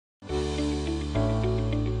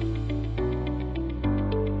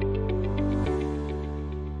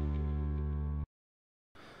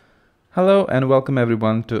Hello and welcome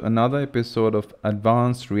everyone to another episode of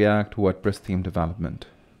Advanced React WordPress Theme Development.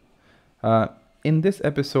 In this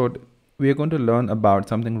episode, we are going to learn about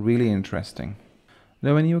something really interesting.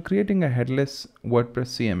 Now, when you're creating a headless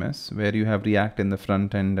WordPress CMS where you have React in the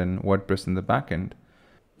front end and WordPress in the back end,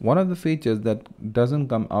 one of the features that doesn't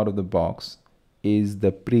come out of the box is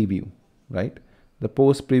the preview, right? The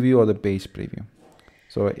post preview or the page preview.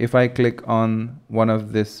 So if I click on one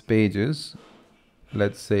of these pages,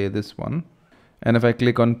 let's say this one, and if I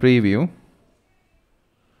click on preview,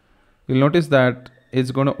 you'll notice that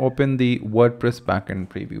it's going to open the WordPress backend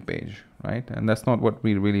preview page, right? And that's not what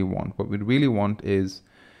we really want. What we really want is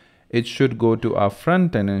it should go to our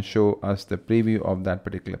front end and show us the preview of that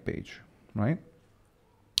particular page, right?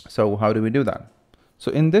 So how do we do that? So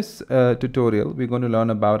in this tutorial, we're going to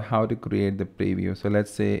learn about how to create the preview. So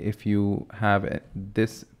let's say if you have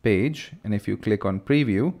this page and if you click on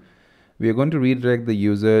preview, we are going to redirect the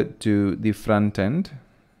user to the front end.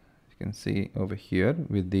 You can see over here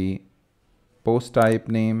with the post type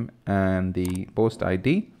name and the post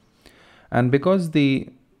ID. And because the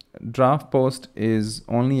draft post is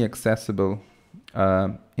only accessible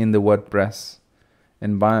in the WordPress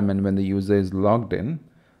environment when the user is logged in,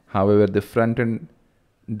 however, the front end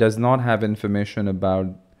does not have information about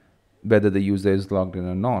whether the user is logged in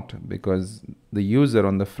or not, because the user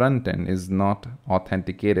on the front end is not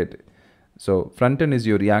authenticated. So front end is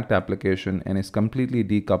your React application and is completely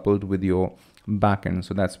decoupled with your backend.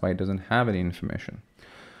 So that's why it doesn't have any information.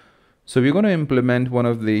 So we're going to implement one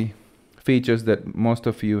of the features that most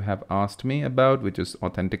of you have asked me about, which is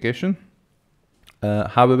authentication.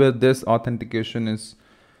 However, this authentication is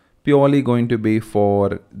purely going to be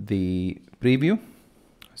for the preview.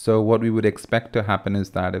 So what we would expect to happen is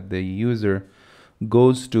that if the user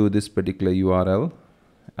goes to this particular URL,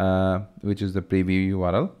 which is the preview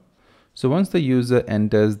URL, so once the user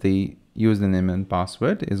enters the username and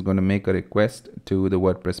password, is going to make a request to the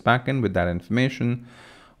WordPress backend with that information.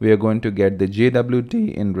 We are going to get the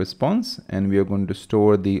JWT in response, and we are going to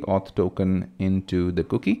store the auth token into the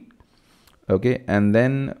cookie. Okay, and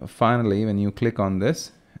then finally, when you click on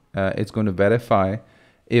this, it's going to verify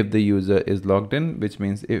if the user is logged in, which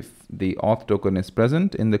means if the auth token is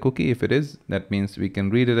present in the cookie. If it is, that means we can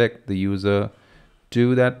redirect the user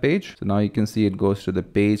to that page. So now you can see it goes to the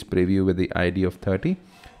page preview with the ID of 30,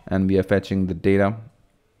 and we are fetching the data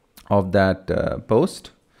of that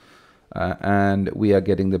post, and we are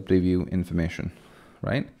getting the preview information,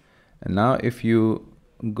 right? And now if you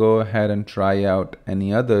go ahead and try out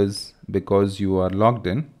any others because you are logged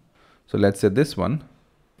in, so let's say this one,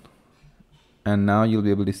 and now you'll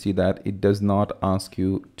be able to see that it does not ask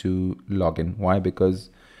you to log in. Why?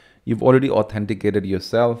 Because you've already authenticated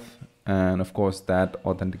yourself, and of course that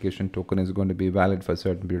authentication token is going to be valid for a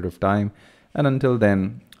certain period of time, and until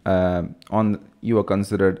then you are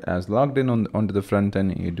considered as logged in onto the front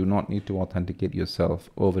end. You do not need to authenticate yourself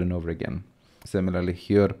over and over again. Similarly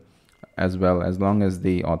here as well, as long as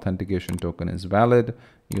the authentication token is valid,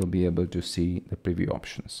 you'll be able to see the preview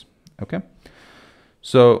options. Okay,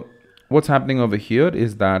 so what's happening over here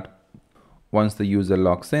is that once the user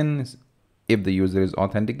logs in, if the user is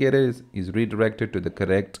authenticated, is redirected to the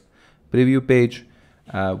correct preview page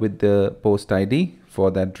with the post ID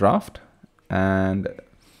for that draft. And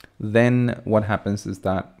then what happens is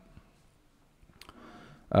that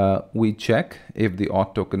we check if the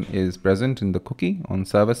auth token is present in the cookie on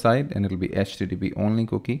server side, and it'll be HTTP only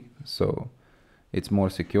cookie. So it's more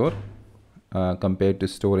secure compared to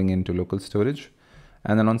storing into local storage.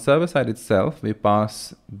 And then on server side itself, we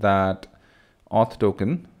pass that auth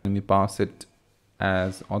token and we pass it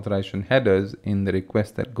as authorization headers in the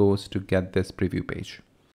request that goes to get this preview page.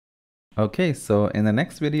 Okay, so in the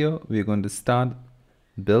next video, we're going to start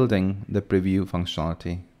building the preview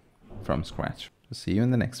functionality from scratch. See you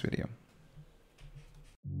in the next video.